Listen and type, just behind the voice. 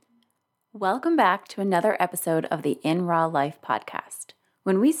Welcome back to another episode of the In Raw Life podcast.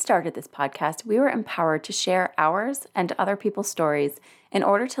 When we started this podcast, we were empowered to share ours and other people's stories in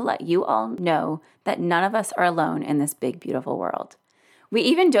order to let you all know that none of us are alone in this big, beautiful world. We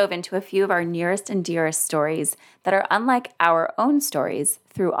even dove into a few of our nearest and dearest stories that are unlike our own stories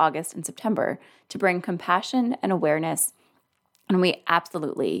through August and September to bring compassion and awareness, and we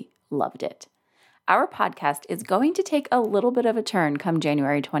absolutely loved it. Our podcast is going to take a little bit of a turn come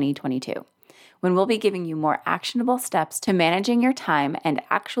January 2022, when we'll be giving you more actionable steps to managing your time and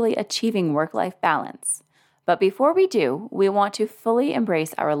actually achieving work-life balance. But before we do, we want to fully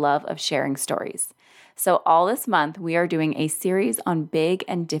embrace our love of sharing stories. So all this month, we are doing a series on big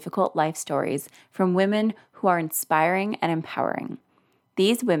and difficult life stories from women who are inspiring and empowering.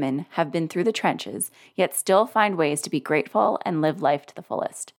 These women have been through the trenches, yet still find ways to be grateful and live life to the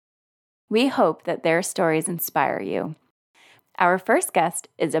fullest. We hope that their stories inspire you. Our first guest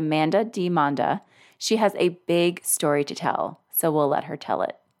is Amanda DiMonda. She has a big story to tell, so we'll let her tell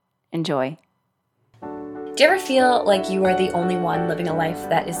it. Enjoy. Do you ever feel like you are the only one living a life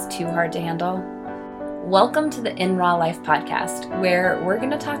that is too hard to handle? Welcome to the In Raw Life podcast, where we're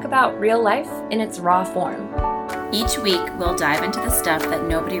going to talk about real life in its raw form. Each week, we'll dive into the stuff that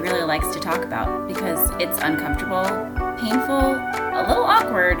nobody really likes to talk about because it's uncomfortable, painful, a little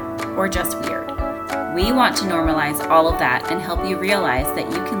awkward, or just weird. We want to normalize all of that and help you realize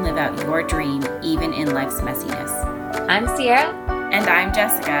that you can live out your dream even in life's messiness. I'm Sierra. And I'm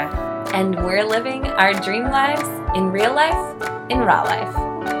Jessica. And we're living our dream lives in real life, in raw life.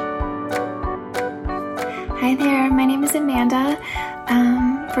 Hi there, my name is Amanda.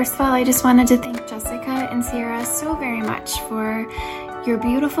 First of all, I just wanted to thank Jessica and Sierra so very much for your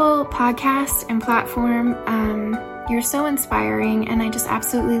beautiful podcast and platform. You're so inspiring, and I just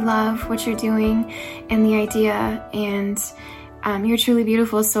absolutely love what you're doing and the idea, and you're truly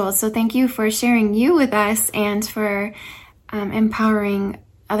beautiful soul. So thank you for sharing you with us and for empowering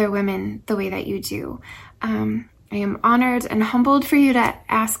other women the way that you do. I am honored and humbled for you to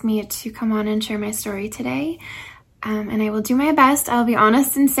ask me to come on and share my story today. And I will do my best. I'll be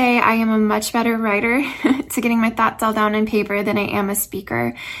honest and say I am a much better writer to getting my thoughts all down on paper than I am a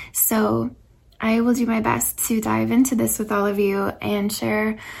speaker. So I will do my best to dive into this with all of you and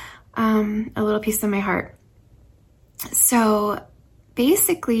share a little piece of my heart. So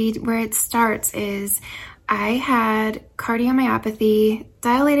basically where it starts is I had cardiomyopathy,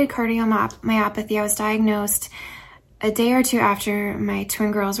 dilated cardiomyopathy. I was diagnosed a day or two after my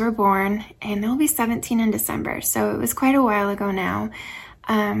twin girls were born, and they'll be 17 in December. So it was quite a while ago now.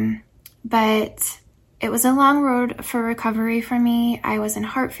 But it was a long road for recovery for me. I was in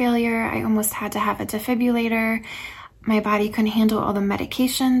heart failure. I almost had to have a defibrillator. My body couldn't handle all the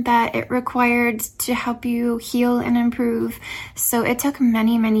medication that it required to help you heal and improve. So it took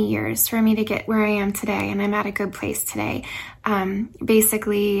many, many years for me to get where I am today, and I'm at a good place today.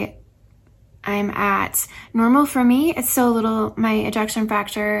 Basically, I'm at normal for me. It's still a little, my ejection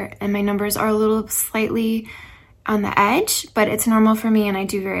factor and my numbers are a little slightly on the edge, but it's normal for me and I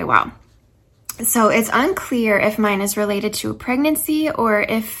do very well. So it's unclear if mine is related to a pregnancy or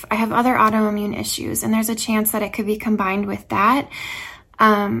if I have other autoimmune issues, and there's a chance that it could be combined with that.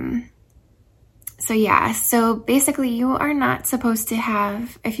 So basically you are not supposed to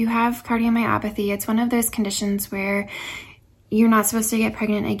have, if you have cardiomyopathy, it's one of those conditions where you're not supposed to get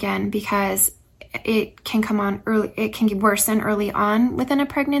pregnant again because it can come on early. It can worsen early on within a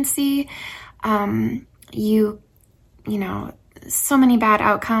pregnancy. So many bad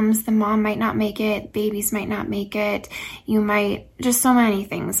outcomes. The mom might not make it. Babies might not make it. Just so many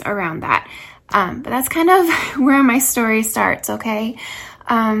things around that. But that's kind of where my story starts. Okay.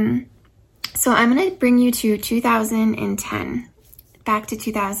 So I'm going to bring you to 2010, back to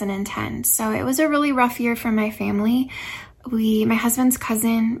 2010. So it was a really rough year for my family. My husband's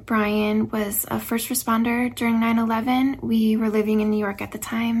cousin, Brian, was a first responder during 9/11. We were living in New York at the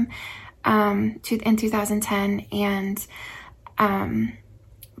time, in 2010, and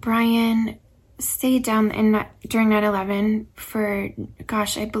Brian stayed down during 9/11 for,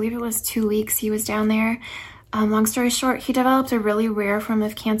 I believe it was 2 weeks he was down there. Long story short, he developed a really rare form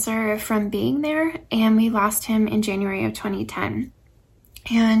of cancer from being there, and we lost him in January of 2010.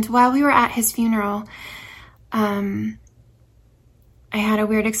 And while we were at his funeral, I had a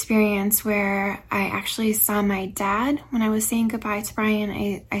weird experience where I actually saw my dad. When I was saying goodbye to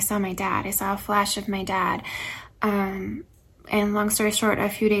Brian, I saw my dad. I saw a flash of my dad. And long story short, a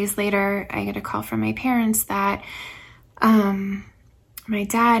few days later, I get a call from my parents that my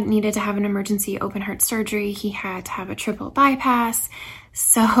dad needed to have an emergency open heart surgery. He had to have a triple bypass.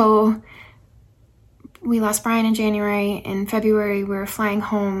 So we lost Brian in January. In February, we were flying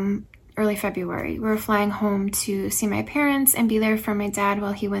home early February. We were flying home to see my parents and be there for my dad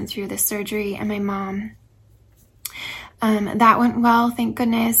while he went through the surgery, and my mom. That went well, thank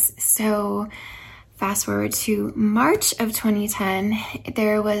goodness. So fast forward to March of 2010,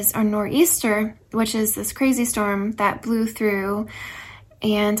 there was a nor'easter, which is this crazy storm that blew through,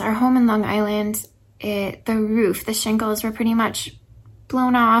 and our home in Long Island, the roof, the shingles were pretty much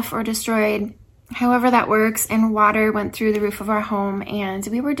blown off or destroyed, however that works, and water went through the roof of our home, and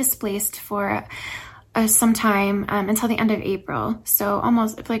we were displaced for some time until the end of April. So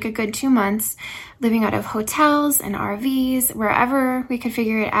almost like a good 2 months living out of hotels and RVs, wherever we could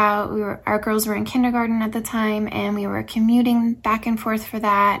figure it out. Our girls were in kindergarten at the time, and we were commuting back and forth for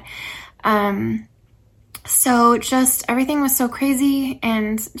that. So just everything was so crazy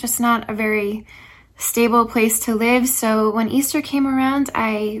and just not a very stable place to live. So when Easter came around,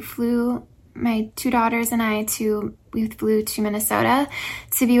 my 2 daughters and we flew to Minnesota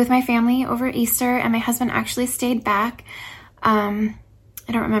to be with my family over Easter, and my husband actually stayed back. I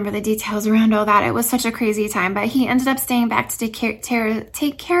don't remember the details around all that. It was such a crazy time, but he ended up staying back to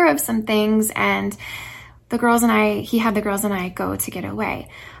take care of some things, and he had the girls and I go to get away.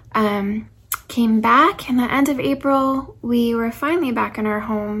 Came back in the end of April. We were finally back in our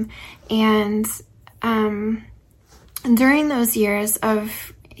home, and during those years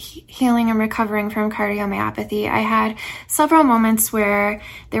of healing and recovering from cardiomyopathy, I had several moments where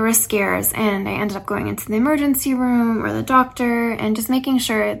there were scares, and I ended up going into the emergency room or the doctor and just making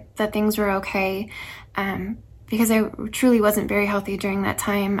sure that things were okay, because I truly wasn't very healthy during that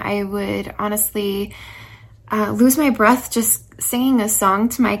time. I would honestly lose my breath just singing a song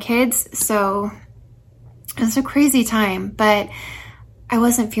to my kids, so it was a crazy time, but I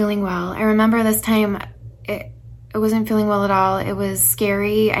wasn't feeling well. I remember this time I wasn't feeling well at all. It was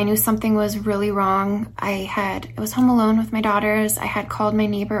scary. I knew something was really wrong. I was home alone with my daughters. I had called my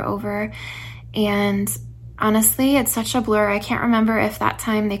neighbor over, and honestly, it's such a blur. I can't remember if that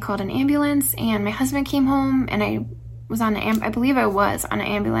time they called an ambulance and my husband came home, and I believe I was on an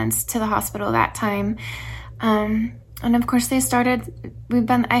ambulance to the hospital that time. And of course I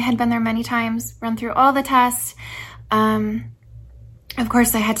had been there many times, run through all the tests. Of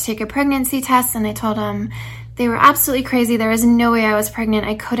course I had to take a pregnancy test, and I told them they were absolutely crazy. There was no way I was pregnant.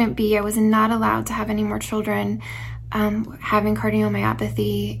 I couldn't be. I was not allowed to have any more children having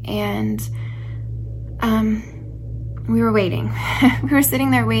cardiomyopathy. And we were waiting. We were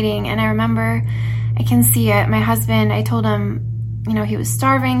sitting there waiting. And I remember, I can see it. My husband, I told him, he was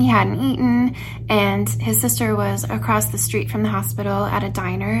starving. He hadn't eaten. And his sister was across the street from the hospital at a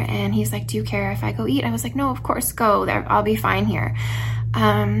diner. And he's like, "Do you care if I go eat?" I was like, "No, of course, go. I'll be fine here."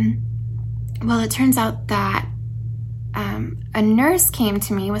 Well, it turns out that a nurse came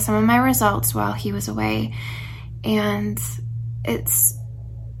to me with some of my results while he was away, and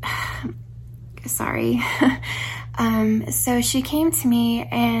sorry. So she came to me,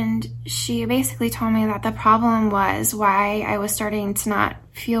 and she basically told me that the problem was why I was starting to not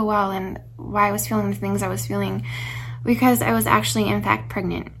feel well and why I was feeling the things I was feeling, because I was actually, in fact,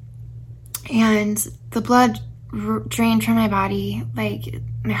 pregnant. And the blood drained from my body, like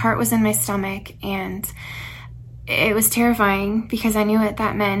my heart was in my stomach, and it was terrifying because I knew what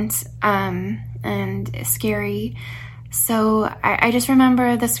that meant, and scary. So I just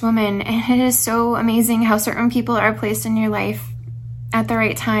remember this woman, and it is so amazing how certain people are placed in your life at the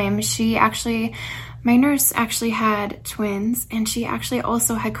right time. My nurse actually had twins, and she actually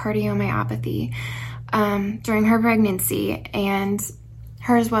also had cardiomyopathy during her pregnancy, and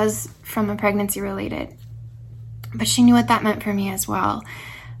hers was from a pregnancy related. But she knew what that meant for me as well.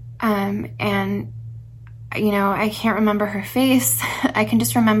 And, I can't remember her face. I can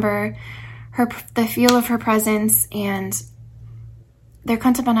just remember the feel of her presence, and there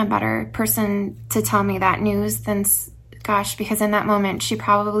couldn't have been a better person to tell me that news than, because in that moment, she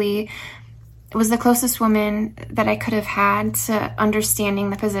probably was the closest woman that I could have had to understanding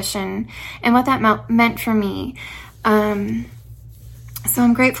the position and what that meant for me. So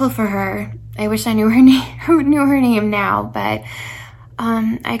I'm grateful for her. I wish I knew her name now, but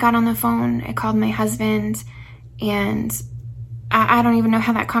I got on the phone, I called my husband, and I don't even know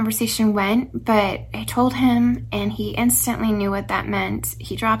how that conversation went, but I told him, and he instantly knew what that meant.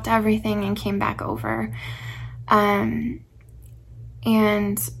 He dropped everything and came back over. And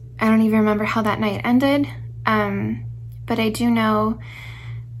I don't even remember how that night ended, but I do know,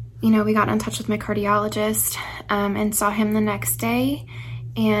 we got in touch with my cardiologist and saw him the next day.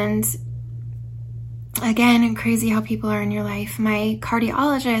 And again, crazy how people are in your life. My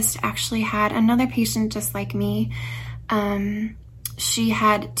cardiologist actually had another patient just like me. She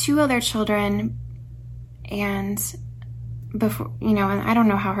had 2 other children, and before, and I don't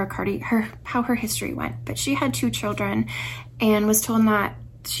know how her history went, but she had 2 children and was told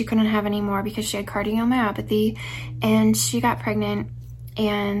she couldn't have any more because she had cardiomyopathy, and she got pregnant,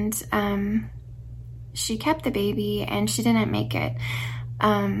 and she kept the baby, and she didn't make it.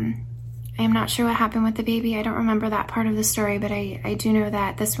 I'm not sure what happened with the baby. I don't remember that part of the story, but I do know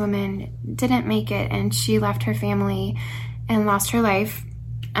that this woman didn't make it, and she left her family and lost her life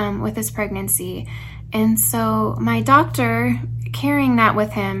with this pregnancy. And so my doctor, carrying that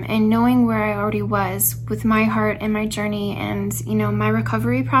with him and knowing where I already was with my heart and my journey and, my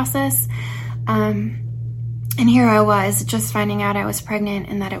recovery process, and here I was just finding out I was pregnant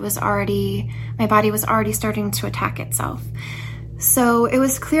and that my body was already starting to attack itself. So it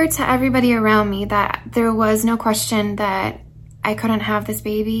was clear to everybody around me that there was no question that I couldn't have this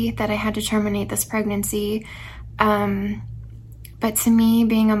baby, that I had to terminate this pregnancy. But to me,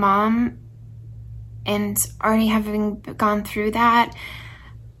 being a mom and already having gone through that,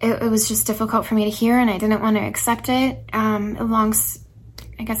 it was just difficult for me to hear, and I didn't want to accept it.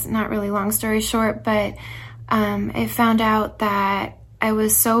 I guess not really long story short, but I found out that I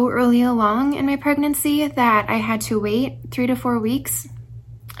was so early along in my pregnancy that I had to wait 3 to 4 weeks.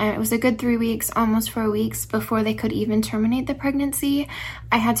 It was a good 3 weeks, almost 4 weeks, before they could even terminate the pregnancy.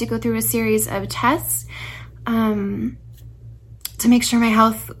 I had to go through a series of tests to make sure my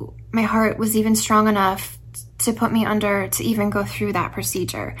heart was even strong enough to put me under to even go through that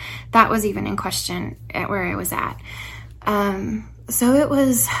procedure. That was even in question at where I was at. So it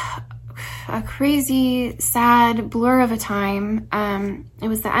was a crazy, sad blur of a time. It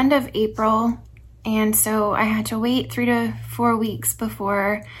was the end of April, and so I had to wait 3 to 4 weeks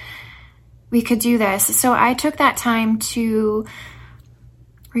before we could do this. So I took that time to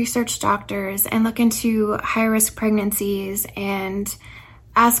research doctors and look into high-risk pregnancies and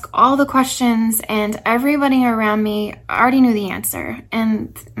ask all the questions, and everybody around me already knew the answer.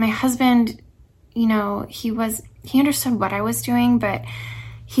 And my husband, he understood what I was doing, but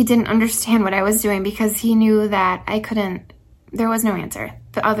he didn't understand what I was doing because he knew that there was no answer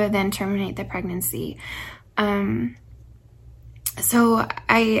other than terminate the pregnancy. So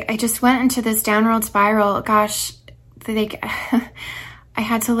I just went into this downward spiral. Gosh, I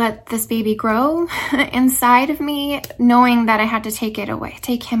had to let this baby grow inside of me, knowing that I had to take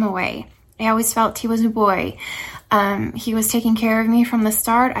him away. I always felt he was a boy. He was taking care of me from the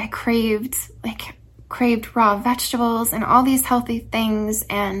start. I craved raw vegetables and all these healthy things.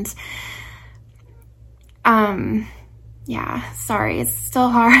 And, sorry, it's still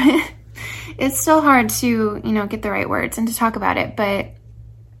hard. It's still hard to, get the right words and to talk about it, but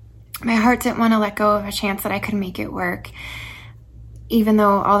my heart didn't want to let go of a chance that I could make it work, even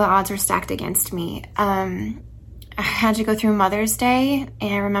though all the odds were stacked against me. I had to go through Mother's Day,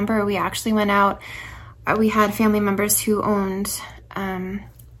 and I remember we actually went out. We had family members who owned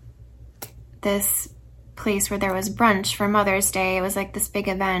this place where there was brunch for Mother's Day. It was like this big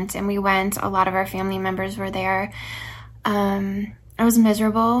event, and we went. A lot of our family members were there. I was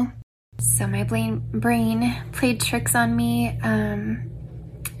miserable. So my brain played tricks on me.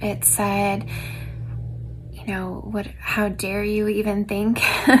 It said, how dare you even think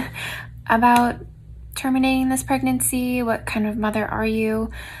about terminating this pregnancy? What kind of mother are you?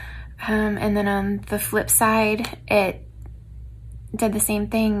 And then on the flip side, it did the same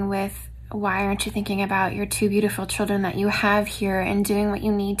thing with, why aren't you thinking about your 2 beautiful children that you have here and doing what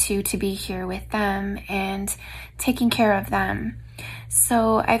you need to be here with them and taking care of them?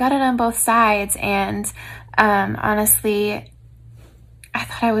 So I got it on both sides, and honestly, I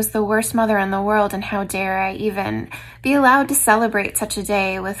thought I was the worst mother in the world, and how dare I even be allowed to celebrate such a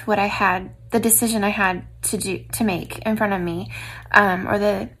day with the decision I had to make in front of me, or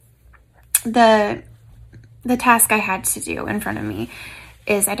the task I had to do in front of me.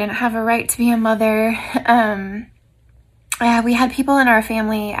 Is I didn't have a right to be a mother. We had people in our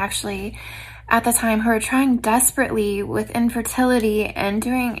family actually at the time who were trying desperately with infertility and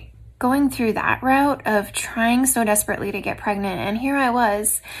going through that route of trying so desperately to get pregnant. And here I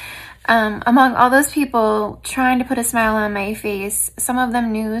was, among all those people, trying to put a smile on my face. Some of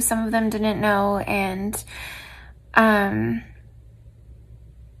them knew, some of them didn't know. And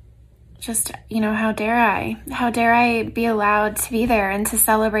just, how dare I be allowed to be there and to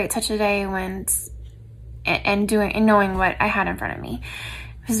celebrate such a day and knowing what I had in front of me.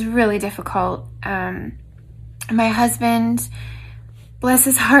 It was really difficult. My husband, bless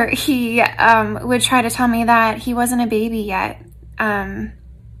his heart, he would try to tell me that he wasn't a baby yet. I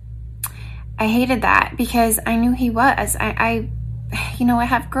hated that because I knew he was. I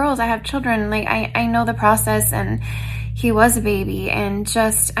have girls, I have children. I know the process, and he was a baby. And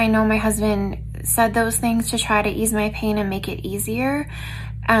I know my husband said those things to try to ease my pain and make it easier.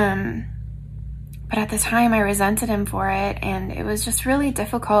 But at the time I resented him for it, and it was just really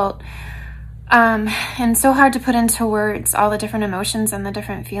difficult. And so hard to put into words all the different emotions and the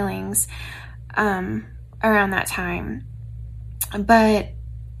different feelings, around that time. But,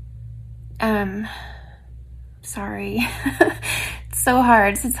 sorry. It's so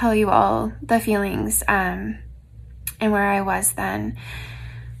hard to tell you all the feelings, and where I was then.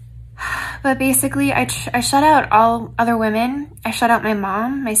 But basically, I shut out all other women. I shut out my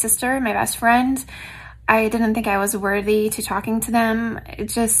mom, my sister, my best friend. I didn't think I was worthy to talking to them. I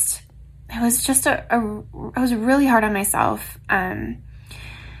was really hard on myself.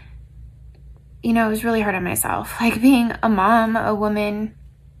 It was really hard on myself. Like, being a mom, a woman,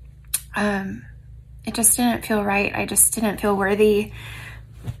 it just didn't feel right. I just didn't feel worthy.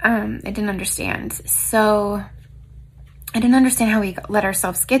 I didn't understand. So I didn't understand how we let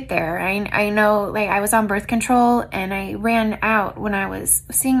ourselves get there. I know, like, I was on birth control, and I ran out when I was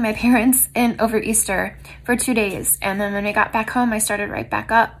seeing my parents over Easter for 2 days. And then when I got back home, I started right back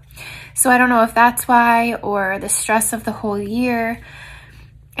up. So I don't know if that's why, or the stress of the whole year.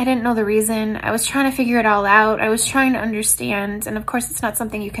 I didn't know the reason. I was trying to figure it all out. I was trying to understand. And of course, it's not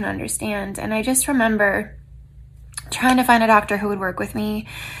something you can understand. And I just remember trying to find a doctor who would work with me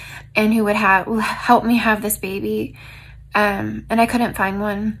and who would help me have this baby. And I couldn't find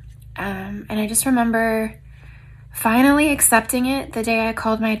one. And I just remember finally accepting it the day I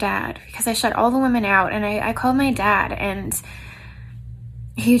called my dad, because I shut all the women out, and I called my dad, and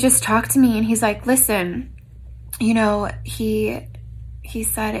he just talked to me, and he's like, listen, he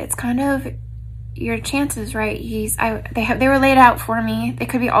said, it's kind of your chances, right? They were laid out for me. They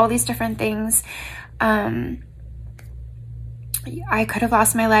could be all these different things. I could have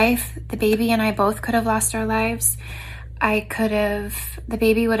lost my life. The baby and I both could have lost our lives. The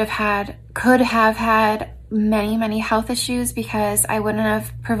baby could have had many, many health issues, because I wouldn't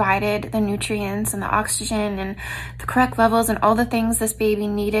have provided the nutrients and the oxygen and the correct levels and all the things this baby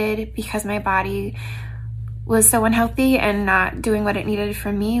needed, because my body was so unhealthy and not doing what it needed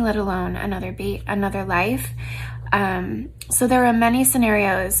from me, let alone another life. So there were many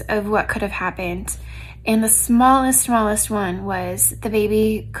scenarios of what could have happened. And the smallest one was the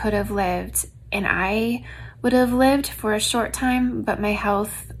baby could have lived, and I would have lived for a short time, but my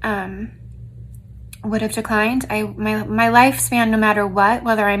health would have declined. My lifespan, no matter what,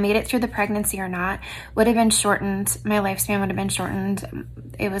 whether I made it through the pregnancy or not, would have been shortened. My lifespan would have been shortened.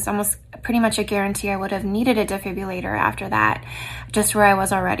 It was almost pretty much a guarantee I would have needed a defibrillator after that, just where I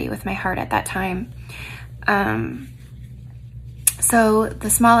was already with my heart at that time. So the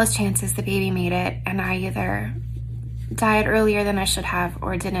smallest chance is the baby made it, and I either died earlier than I should have,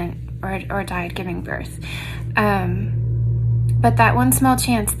 or didn't, or died giving birth. But that one small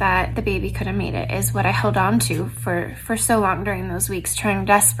chance that the baby could have made it is what I held on to for so long during those weeks, trying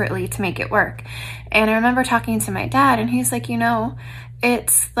desperately to make it work. And I remember talking to my dad, and he's like,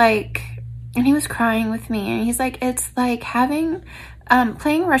 it's like, and he was crying with me, and he's like, it's like having,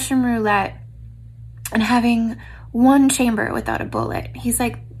 playing Russian roulette and having one chamber without a bullet. He's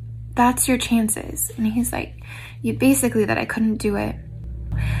like, that's your chances. And he's like, basically that I couldn't do it.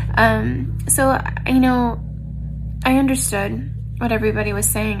 So, I understood what everybody was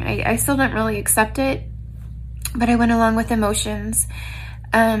saying. I still didn't really accept it, but I went along with emotions.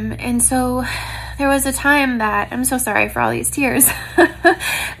 And so there was a time that, I'm so sorry for all these tears,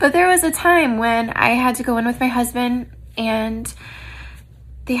 but there was a time when I had to go in with my husband, and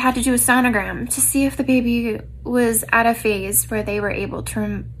they had to do a sonogram to see if the baby was at a phase where they were able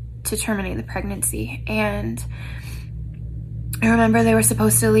to terminate the pregnancy. And I remember they were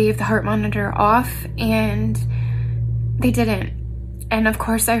supposed to leave the heart monitor off, and they didn't. And of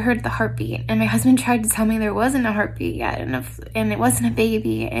course I heard the heartbeat, and my husband tried to tell me there wasn't a heartbeat yet, and it wasn't a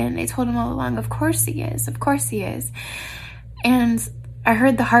baby. And I told him all along, of course he is. And I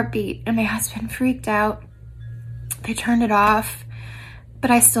heard the heartbeat, and my husband freaked out. They turned it off, but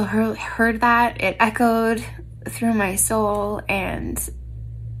I still heard that. It echoed through my soul, and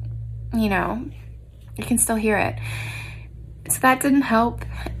you can still hear it. So that didn't help.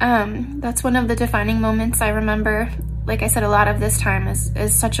 That's one of the defining moments I remember. Like I said, a lot of this time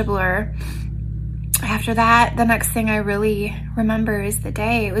is such a blur. After that, the next thing I really remember is the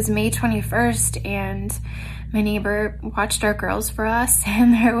day. It was May 21st, and my neighbor watched our girls for us,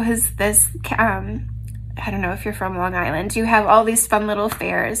 and there was this, I don't know if you're from Long Island, you have all these fun little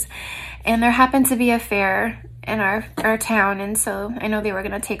fairs, and there happened to be a fair in our town, and so I know they were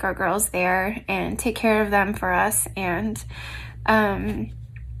going to take our girls there and take care of them for us. And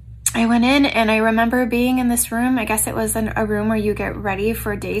I went in, and I remember being in this room. I guess it was a room where you get ready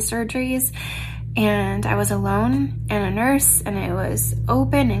for day surgeries, and I was alone and a nurse, and it was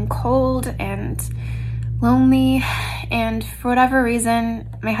open and cold and lonely. And for whatever reason,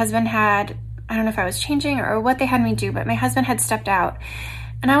 my husband had, I don't know if I was changing or what they had me do, but my husband had stepped out,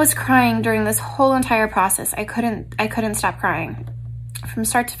 and I was crying during this whole entire process. I couldn't stop crying from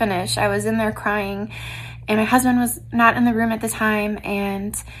start to finish. I was in there crying, and my husband was not in the room at the time,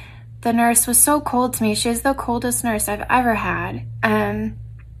 and the nurse was so cold to me. She was the coldest nurse I've ever had.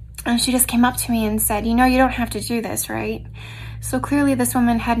 And she just came up to me and said, you don't have to do this, right? So clearly this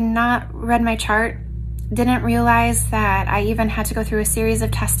woman had not read my chart, didn't realize that I even had to go through a series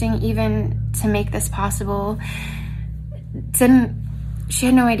of testing even to make this possible. She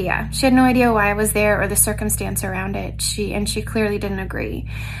had no idea. She had no idea why I was there or the circumstance around it. She clearly didn't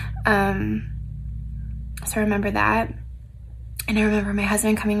agree. So I remember that. And I remember my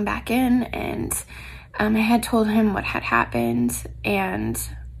husband coming back in, and I had told him what had happened. And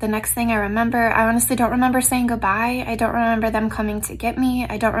the next thing I remember, I honestly don't remember saying goodbye. I don't remember them coming to get me.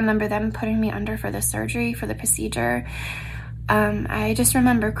 I don't remember them putting me under for the surgery, for the procedure. I just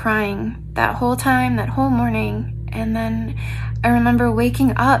remember crying that whole time, that whole morning. And then I remember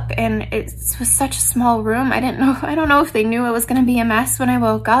waking up, and it was such a small room. I don't know if they knew it was going to be a mess when I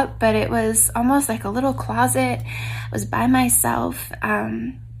woke up, but it was almost like a little closet. I was by myself,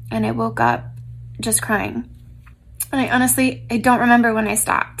 and I woke up just crying. And I don't remember when I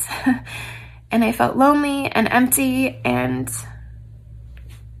stopped. And I felt lonely and empty, and,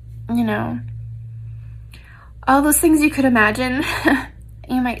 all those things you could imagine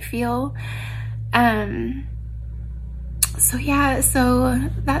you might feel. So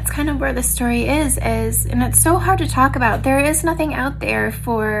that's kind of where the story is, and it's so hard to talk about. There is nothing out there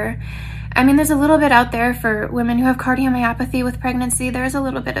there's a little bit out there for women who have cardiomyopathy with pregnancy. There's a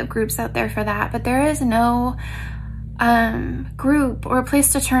little bit of groups out there for that, but there is no group or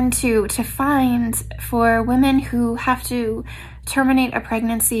place to turn to find for women who have to terminate a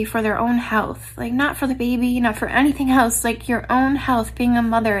pregnancy for their own health, like not for the baby, not for anything else, like your own health, being a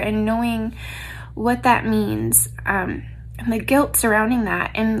mother and knowing what that means, and the guilt surrounding that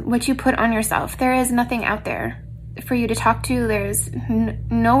and what you put on yourself. There is nothing out there for you to talk to. There's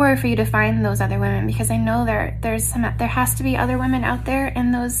nowhere for you to find those other women, because I know there has to be other women out there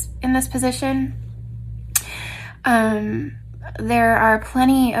in this position. There are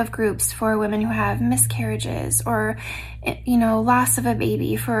plenty of groups for women who have miscarriages or, loss of a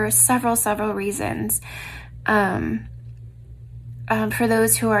baby for several reasons. For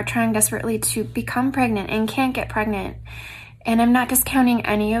those who are trying desperately to become pregnant and can't get pregnant. And I'm not discounting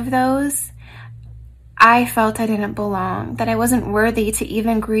any of those. I felt I didn't belong, that I wasn't worthy to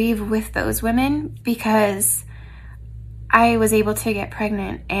even grieve with those women, because I was able to get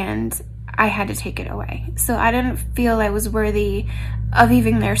pregnant and I had to take it away. So I didn't feel I was worthy of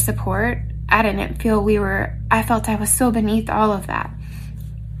even their support. I didn't feel I felt I was so beneath all of that.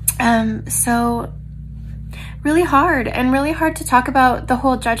 So really hard to talk about the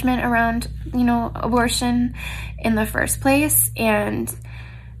whole judgment around, abortion in the first place. And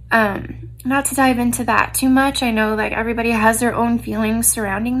not to dive into that too much. I know like everybody has their own feelings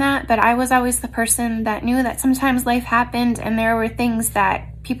surrounding that, but I was always the person that knew that sometimes life happened and there were things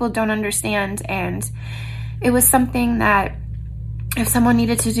that people don't understand. And it was something that if someone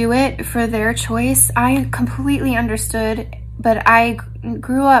needed to do it for their choice, I completely understood. But I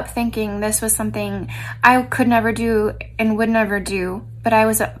grew up thinking this was something I could never do and would never do, but I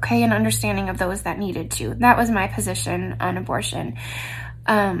was okay and understanding of those that needed to. That was my position on abortion.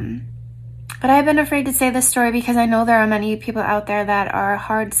 But I've been afraid to say this story because I know there are many people out there that are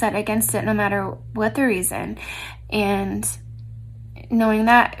hard set against it no matter what the reason. And knowing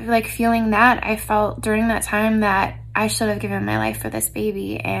that, like feeling that, I felt during that time that I should have given my life for this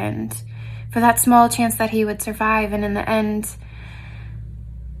baby and for that small chance that he would survive. And in the end,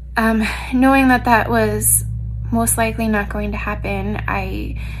 knowing that that was most likely not going to happen,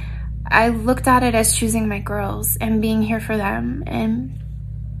 I looked at it as choosing my girls and being here for them. And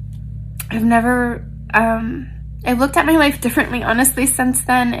I've never, I've looked at my life differently, honestly, since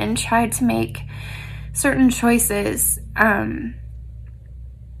then, and tried to make certain choices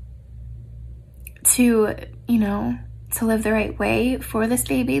to live the right way for this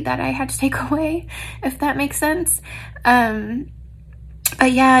baby that I had to take away, if that makes sense.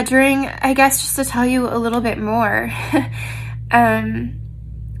 But yeah, I guess just to tell you a little bit more,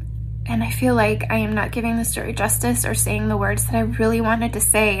 and I feel like I am not giving the story justice or saying the words that I really wanted to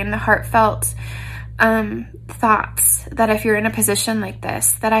say and the heartfelt thoughts that if you're in a position like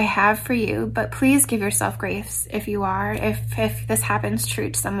this that I have for you. But please give yourself grace if you are, if this happens true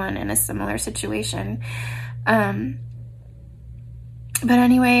to someone in a similar situation. But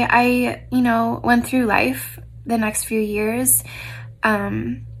anyway, I, went through life the next few years.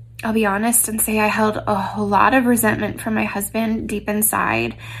 I'll be honest and say I held a whole lot of resentment from my husband deep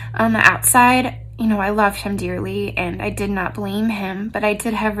inside. On the outside, I loved him dearly and I did not blame him, but I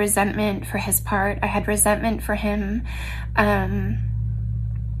did have resentment for his part. I had resentment for him, the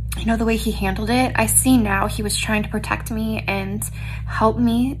way he handled it. I see now he was trying to protect me and help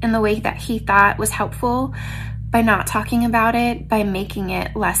me in the way that he thought was helpful by not talking about it, by making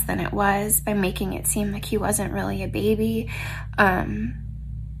it less than it was, by making it seem like he wasn't really a baby, by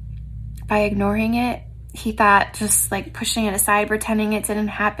ignoring it. He thought just like pushing it aside, pretending it didn't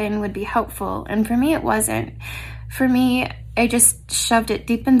happen would be helpful. And for me, it wasn't. For me, I just shoved it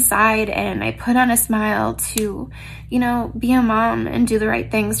deep inside and I put on a smile to, be a mom and do the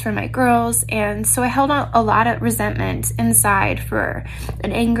right things for my girls. And so I held a lot of resentment inside for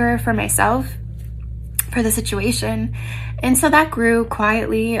an anger for myself, for the situation. And so that grew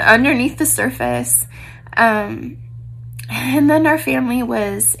quietly underneath the surface. And then our family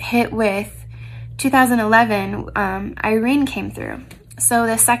was hit with 2011, Irene came through. So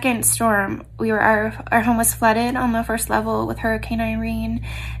the second storm, our home was flooded on the first level with Hurricane Irene,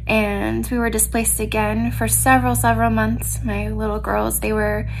 and we were displaced again for several months. My little girls, they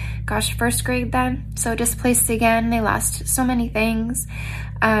were, first grade then, so displaced again. They lost so many things.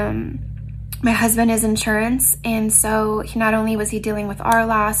 My husband is insurance, and so not only was he dealing with our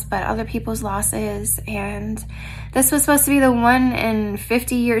loss, but other people's losses, and this was supposed to be the 1 in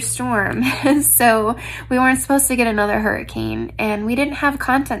 50-year storm, so we weren't supposed to get another hurricane, and we didn't have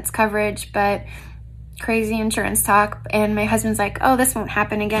contents coverage, but crazy insurance talk, and my husband's like, oh, this won't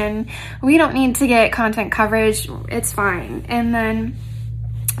happen again. We don't need to get content coverage. It's fine. And then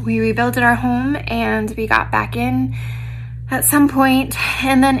we rebuilt our home, and we got back in at some point.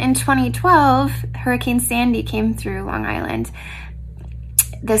 And then in 2012, Hurricane Sandy came through Long Island.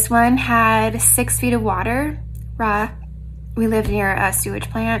 This one had 6 feet of water, raw. We lived near a sewage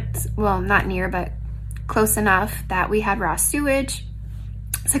plant. Well, not near, but close enough that we had raw sewage.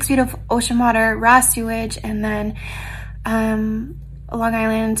 6 feet of ocean water, raw sewage, and then Long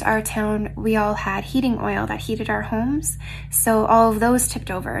Island, our town, we all had heating oil that heated our homes. So all of those tipped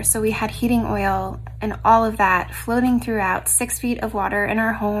over. So we had heating oil and all of that floating throughout, 6 feet of water in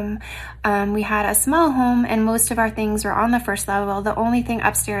our home. We had a small home and most of our things were on the first level. The only thing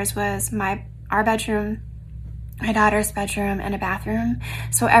upstairs was our bedroom, my daughter's bedroom, and a bathroom.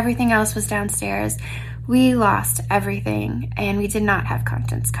 So everything else was downstairs. We lost everything and we did not have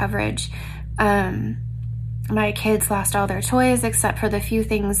contents coverage. My kids lost all their toys except for the few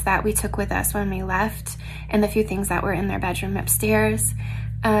things that we took with us when we left and the few things that were in their bedroom upstairs.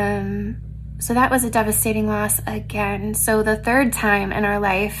 So that was a devastating loss again. So the third time in our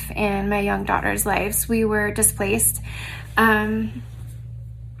life and my young daughter's lives, we were displaced and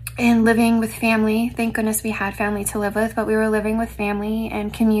living with family. Thank goodness we had family to live with, but we were living with family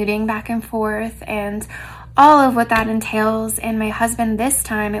and commuting back and forth and all of what that entails. And my husband, this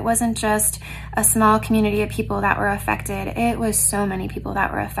time, it wasn't just a small community of people that were affected. It was so many people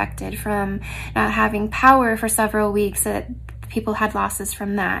that were affected, from not having power for several weeks. People had losses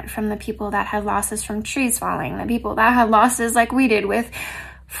from that, from the people that had losses from trees falling, the people that had losses like we did with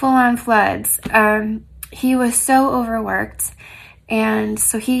full-on floods. He was so overworked. And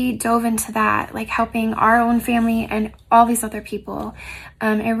so he dove into that, like helping our own family and all these other people.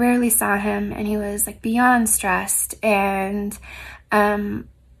 I rarely saw him and he was like beyond stressed. And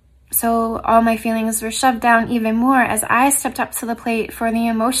so all my feelings were shoved down even more as I stepped up to the plate for the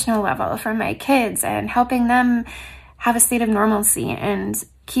emotional level for my kids and helping them have a state of normalcy and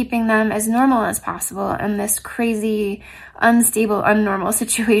keeping them as normal as possible in this crazy, unstable, unnormal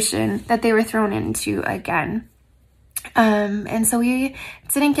situation that they were thrown into again. And so we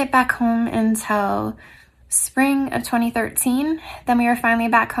didn't get back home until spring of 2013. Then we were finally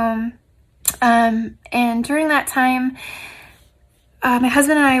back home. And during that time, my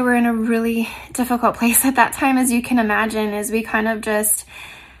husband and I were in a really difficult place at that time, as you can imagine, as we kind of just,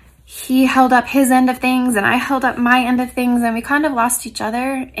 he held up his end of things and I held up my end of things, and we kind of lost each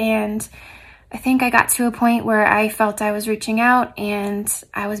other. And I think I got to a point where I felt I was reaching out and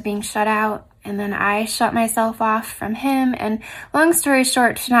I was being shut out. And then I shut myself off from him. And long story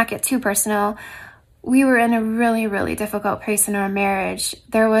short, to not get too personal, we were in a really, really difficult place in our marriage.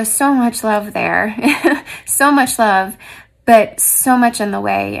 There was so much love there, so much love, but so much in the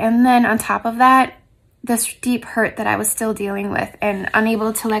way. And then on top of that, this deep hurt that I was still dealing with and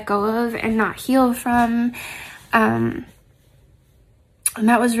unable to let go of and not heal from. And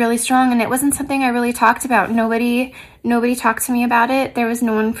that was really strong, and it wasn't something I really talked about. Nobody talked to me about it. There was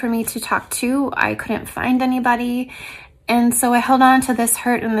no one for me to talk to. I couldn't find anybody. And so I held on to this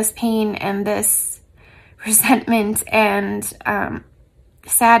hurt and this pain and this resentment and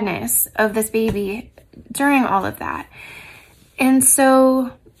sadness of this baby during all of that. And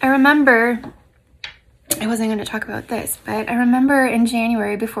so I remember, I wasn't going to talk about this, but I remember in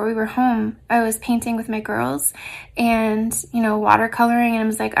January before we were home, I was painting with my girls and, watercoloring, and I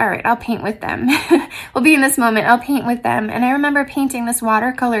was like, all right, I'll paint with them. We'll be in this moment, I'll paint with them. And I remember painting this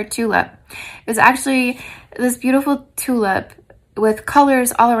watercolor tulip. It was actually this beautiful tulip with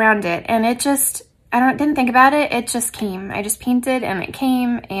colors all around it. And it just, didn't think about it. It just came. I just painted and it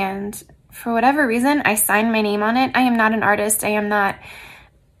came. And for whatever reason, I signed my name on it. I am not an artist. I am not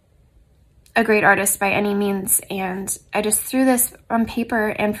a great artist by any means. And I just threw this on paper,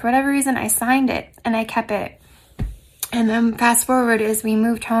 and for whatever reason, I signed it and I kept it. And then fast forward, as we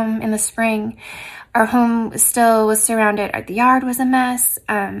moved home in the spring, our home still was surrounded. The yard was a mess.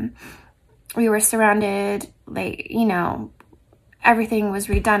 We were surrounded, everything was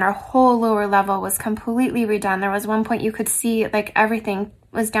redone. Our whole lower level was completely redone. There was one point you could see, everything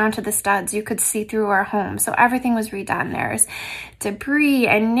was down to the studs. You could see through our home. So everything was redone. There's debris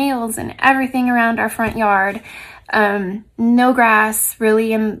and nails and everything around our front yard. No grass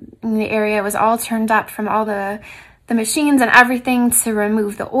really in the area. It was all turned up from all the machines and everything to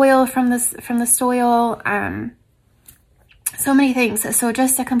remove the oil from the soil. So many things. So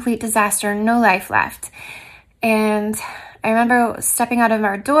just a complete disaster. No life left. And I remember stepping out of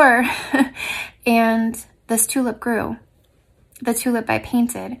our door and this tulip grew. The tulip I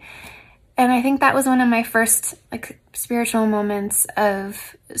painted. And I think that was one of my first spiritual moments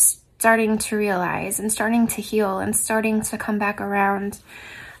of starting to realize and starting to heal and starting to come back around.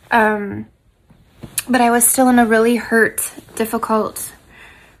 But I was still in a really hurt, difficult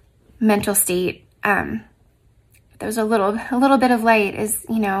mental state. There was a little bit of light is,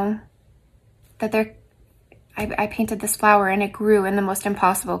 that I painted this flower and it grew in the most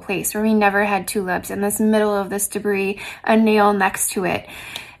impossible place where we never had tulips, in this middle of this debris, a nail next to it.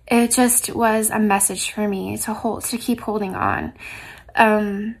 It just was a message for me to keep holding on.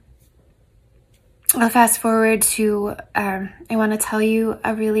 I'll fast forward to, I want to tell you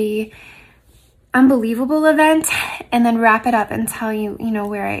a really unbelievable event and then wrap it up and tell you,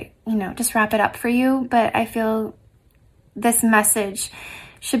 where just wrap it up for you. But I feel this message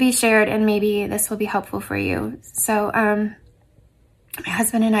should be shared, and maybe this will be helpful for you. So my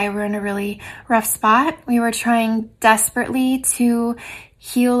husband and I were in a really rough spot. We were trying desperately to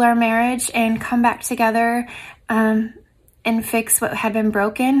heal our marriage and come back together and fix what had been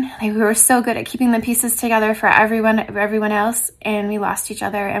broken. We were so good at keeping the pieces together for everyone else, and we lost each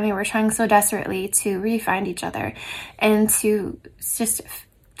other, and we were trying so desperately to re-find each other and to just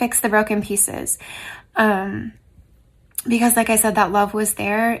fix the broken pieces. Because like I said, that love was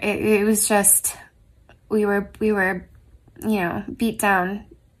there. It was just, we were, beat down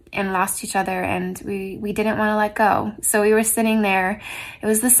and lost each other, and we didn't want to let go. So we were sitting there. It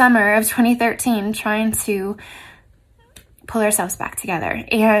was the summer of 2013 trying to pull ourselves back together.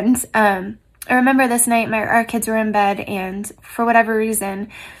 And I remember this night, our kids were in bed, and for whatever reason,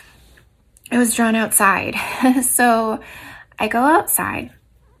 it was drawn outside. So I go outside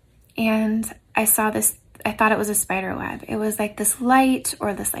and I saw this. I thought it was a spider web. It was this light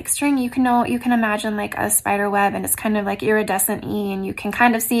or this string. You can imagine a spider web, and it's kind of iridescent-y, and you can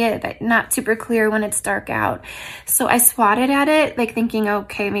kind of see it, but not super clear when it's dark out. So I swatted at it, thinking,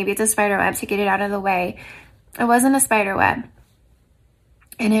 okay, maybe it's a spider web to get it out of the way. It wasn't a spider web.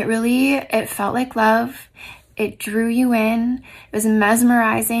 And it felt like love. It drew you in. It was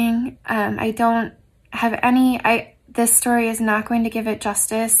mesmerizing. I don't have this story is not going to give it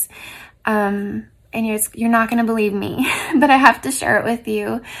justice. And you're not going to believe me, but I have to share it with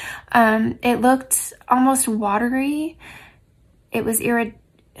you. It looked almost watery. It was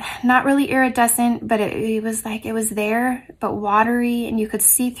not really iridescent, but it was it was there, but watery, and you could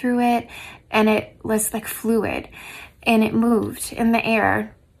see through it, and it was fluid, and it moved in the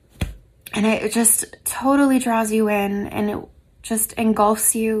air, and it just totally draws you in, and it just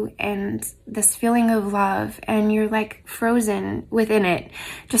engulfs you and this feeling of love, and you're frozen within it,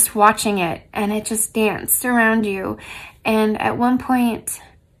 just watching it, and it just danced around you. And at one point,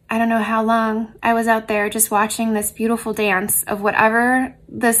 I don't know how long, I was out there just watching this beautiful dance of whatever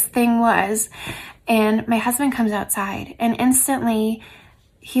this thing was, and my husband comes outside, and instantly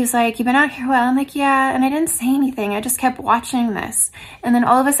he was like, "You been out here a while?" I'm like, "Yeah." And I didn't say anything. I just kept watching this, and then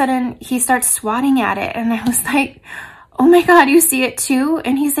all of a sudden he starts swatting at it, and I was like, "Oh my God, you see it too?"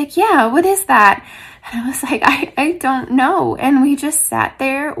 And he's like, "Yeah, what is that?" And I was like, I don't know. And we just sat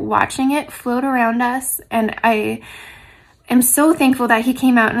there watching it float around us. And I am so thankful that he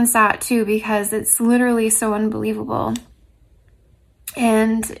came out and saw it too, because it's literally so unbelievable.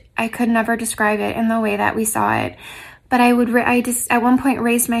 And I could never describe it in the way that we saw it. But I just at one point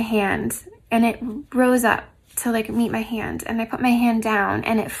raised my hand, and it rose up to like meet my hand. And I put my hand down,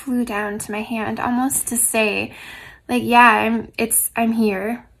 and it flew down to my hand, almost to say, like, yeah, I'm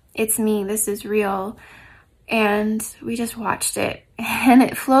here. It's me. This is real. And we just watched it, and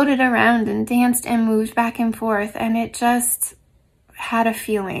it floated around and danced and moved back and forth, and it just had a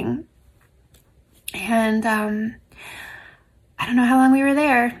feeling. And I don't know how long we were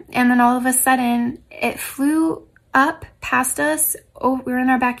there, and then all of a sudden it flew up past us. Oh, we were in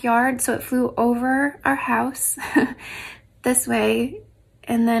our backyard, so it flew over our house this way.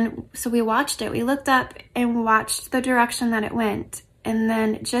 And then so we watched it. We looked up and watched the direction that it went, and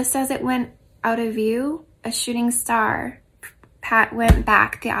then just as it went out of view, a shooting star went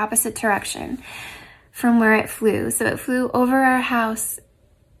back the opposite direction from where it flew. So it flew over our house,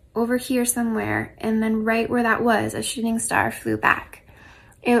 over here somewhere, and then right where that was, a shooting star flew back.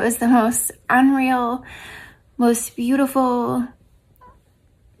 It was the most unreal, most beautiful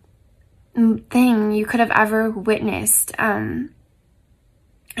thing you could have ever witnessed. And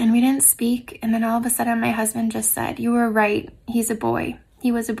we didn't speak, and then all of a sudden my husband just said, "You were right, he's a boy.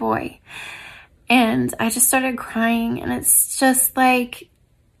 He was a boy." And I just started crying, and it's just like,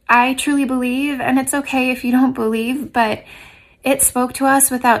 I truly believe, and it's okay if you don't believe, but it spoke to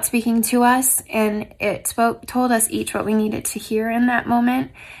us without speaking to us, and it told us each what we needed to hear in that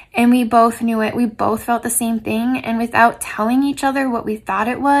moment, and we both knew it. We both felt the same thing, and without telling each other what we thought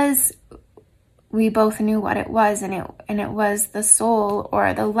it was, we both knew what it was, and it was the soul,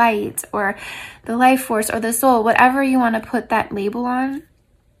 or the light, or the life force, or the soul, whatever you want to put that label on,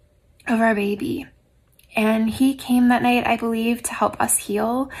 of our baby. And he came that night, I believe, to help us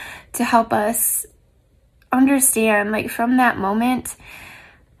heal, to help us understand. Like, from that moment,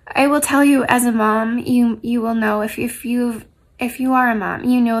 I will tell you, as a mom, you will know, if you are a mom,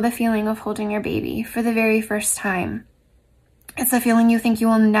 you know the feeling of holding your baby for the very first time. It's a feeling you think you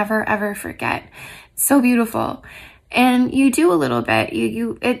will never ever forget. It's so beautiful. And you do a little bit.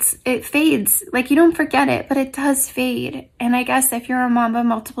 It fades. Like, you don't forget it, but it does fade. And I guess if you're a mom of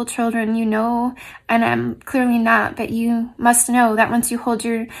multiple children, you know, and I'm clearly not, but you must know that once you hold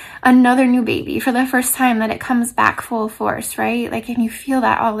another new baby for the first time, that it comes back full force, right? Like, and you feel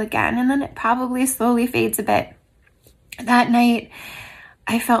that all again, and then it probably slowly fades a bit. That night,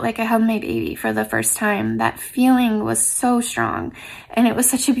 I felt like I held my baby for the first time. That feeling was so strong, and it was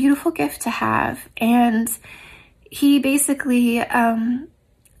such a beautiful gift to have. And he basically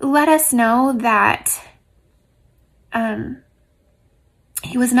let us know that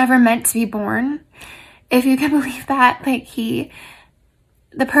he was never meant to be born, if you can believe that. Like,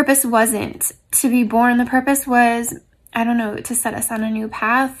 the purpose wasn't to be born. The purpose was, I don't know, to set us on a new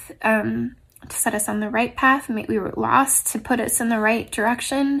path, to set us on the right path. We were lost, to put us in the right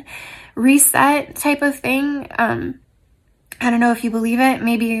direction, reset type of thing. I don't know if you believe it.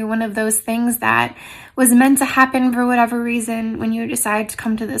 Maybe one of those things that was meant to happen for whatever reason when you decide to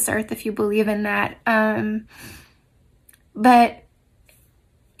come to this earth, if you believe in that. But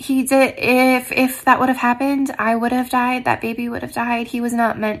he did. If that would have happened, I would have died. That baby would have died. He was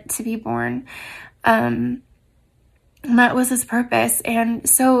not meant to be born. And that was his purpose. And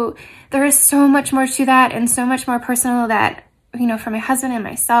so there is so much more to that, and so much more personal, that, you know, for my husband and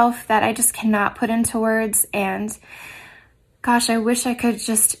myself, that I just cannot put into words. And gosh, I wish I could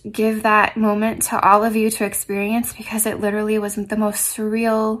just give that moment to all of you to experience, because it literally was the most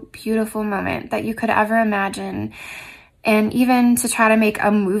surreal, beautiful moment that you could ever imagine. And even to try to make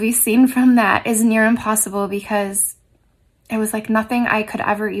a movie scene from that is near impossible, because it was like nothing I could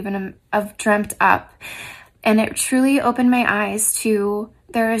ever even have dreamt up. And it truly opened my eyes to,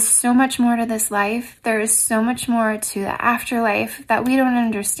 there is so much more to this life. There is so much more to the afterlife that we don't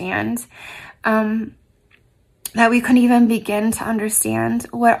understand. That we couldn't even begin to understand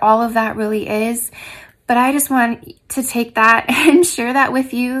what all of that really is. But I just want to take that and share that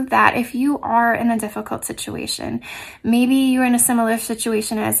with you, that if you are in a difficult situation, maybe you're in a similar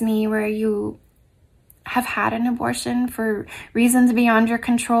situation as me, where you have had an abortion for reasons beyond your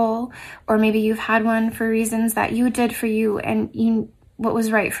control, or maybe you've had one for reasons that you did for you and what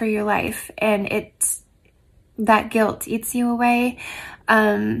was right for your life, and that guilt eats you away.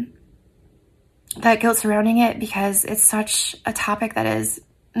 That guilt surrounding it, because it's such a topic that is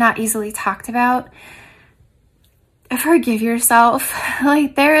not easily talked about. Forgive yourself.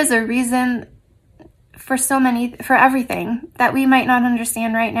 Like, there is a reason for everything that we might not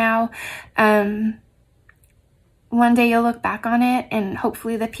understand right now. One day you'll look back on it, and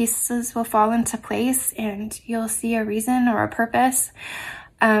hopefully the pieces will fall into place, and you'll see a reason or a purpose.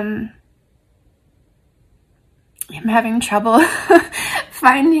 I'm having trouble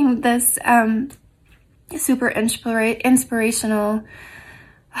finding this super inspirational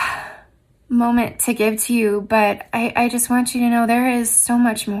moment to give to you, but I just want you to know there is so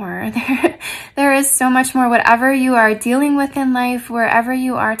much more. There is so much more. Whatever you are dealing with in life, wherever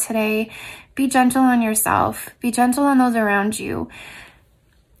you are today, be gentle on yourself. Be gentle on those around you.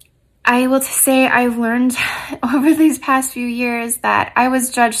 I will say I've learned over these past few years that I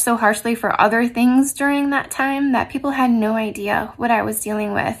was judged so harshly for other things during that time that people had no idea what I was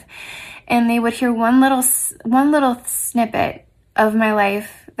dealing with. And they would hear one little snippet of my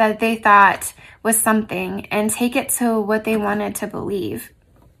life that they thought was something and take it to what they wanted to believe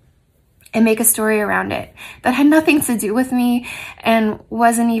and make a story around it that had nothing to do with me and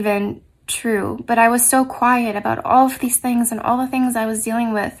wasn't even true. But I was so quiet about all of these things and all the things I was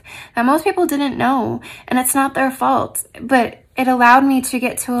dealing with that most people didn't know, and it's not their fault, but it allowed me to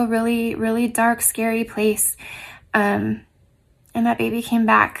get to a really, really dark, scary place. And that baby came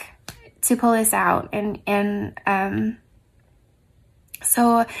back to pull us out.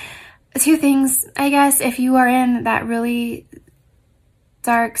 So 2 things, I guess, if you are in that really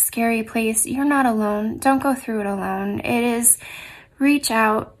dark, scary place, you're not alone. Don't go through it alone. It is, reach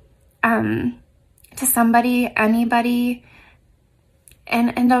out to somebody, anybody,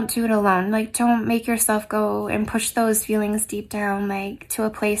 and don't do it alone. Like, don't make yourself go and push those feelings deep down, like, to a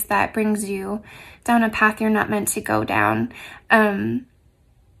place that brings you down a path you're not meant to go down.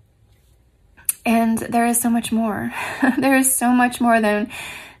 And there is so much more. There is so much more than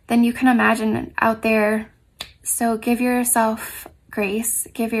you can imagine out there. So give yourself grace,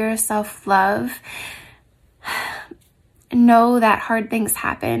 give yourself love. Know that hard things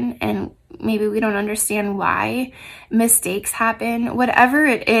happen and maybe we don't understand why. Mistakes happen. Whatever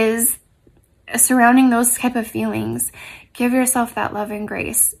it is surrounding those type of feelings, give yourself that love and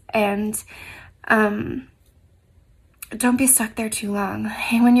grace. And don't be stuck there too long.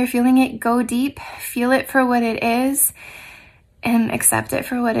 And when you're feeling it, go deep, feel it for what it is and accept it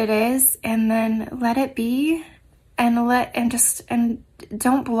for what it is, and then let it be, and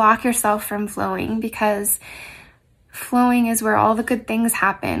don't block yourself from flowing, because flowing is where all the good things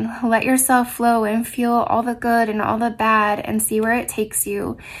happen. Let yourself flow and feel all the good and all the bad and see where it takes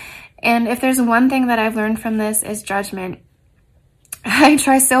you. And if there's one thing that I've learned from this is judgment. I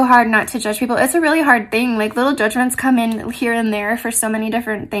try so hard not to judge people. It's a really hard thing. Like, little judgments come in here and there for so many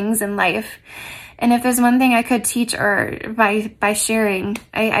different things in life. And if there's one thing I could teach, or by sharing,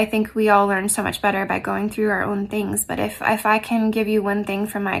 I think we all learn so much better by going through our own things. But if I can give you one thing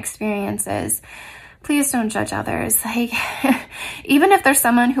from my experiences, please don't judge others. Like, even if there's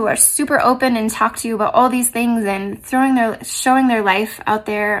someone who are super open and talk to you about all these things and showing their life out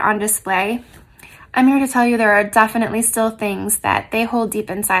there on display, I'm here to tell you there are definitely still things that they hold deep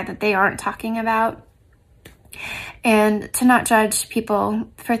inside that they aren't talking about. And to not judge people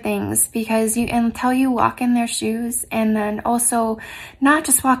for things, because until you walk in their shoes, and then also not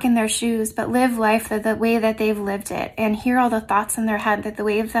just walk in their shoes, but live life the way that they've lived it, and hear all the thoughts in their head, that the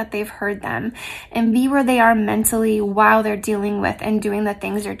ways that they've heard them, and be where they are mentally while they're dealing with and doing the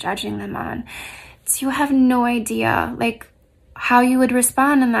things you're judging them on. So you have no idea, like, how you would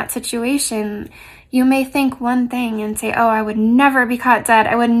respond in that situation. You may think one thing and say, oh, I would never be caught dead.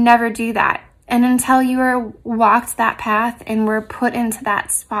 I would never do that. And until you are walked that path and were put into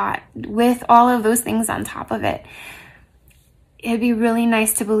that spot with all of those things on top of it, it'd be really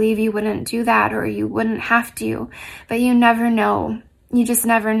nice to believe you wouldn't do that, or you wouldn't have to. But you never know. You just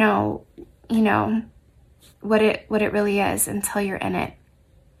never know, what it really is until you're in it.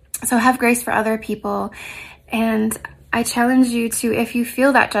 So have grace for other people. And I challenge you to, if you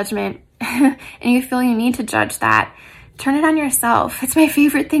feel that judgment and you feel you need to judge that, turn it on yourself. It's my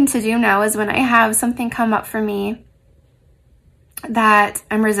favorite thing to do now, is when I have something come up for me that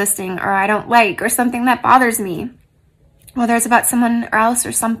I'm resisting, or I don't like, or something that bothers me, whether it's about someone else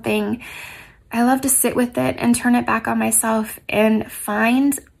or something, I love to sit with it and turn it back on myself and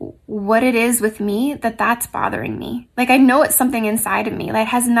find what it is with me that's bothering me. Like, I know it's something inside of me. Like,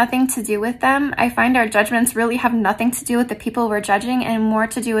 it has nothing to do with them. I find our judgments really have nothing to do with the people we're judging, and more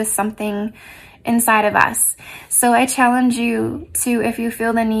to do with something inside of us. So I challenge you to, if you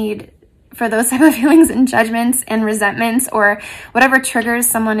feel the need for those type of feelings and judgments and resentments, or whatever triggers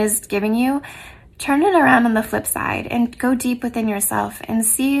someone is giving you, turn it around on the flip side and go deep within yourself and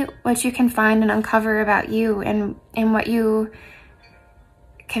see what you can find and uncover about you, and what you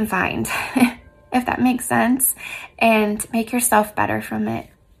can find, if that makes sense, and make yourself better from it.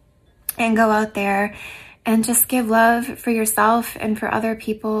 And go out there and just give love for yourself and for other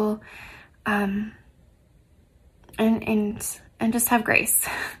people, and just have grace.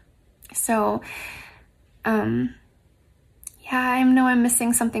 So Yeah, I know I'm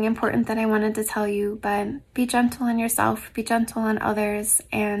missing something important that I wanted to tell you, but be gentle on yourself, be gentle on others,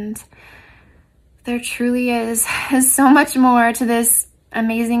 and there truly is so much more to this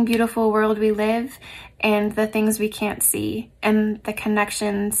amazing, beautiful world we live, and the things we can't see, and the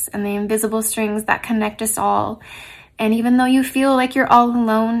connections and the invisible strings that connect us all. And even though you feel like you're all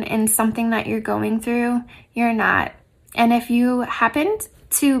alone in something that you're going through, you're not. And if you happened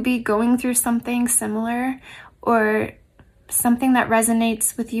to be going through something similar or something that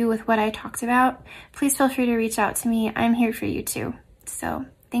resonates with you with what I talked about, please feel free to reach out to me. I'm here for you too. So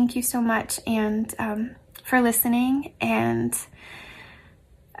thank you so much and for listening, and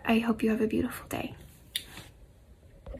I hope you have a beautiful day.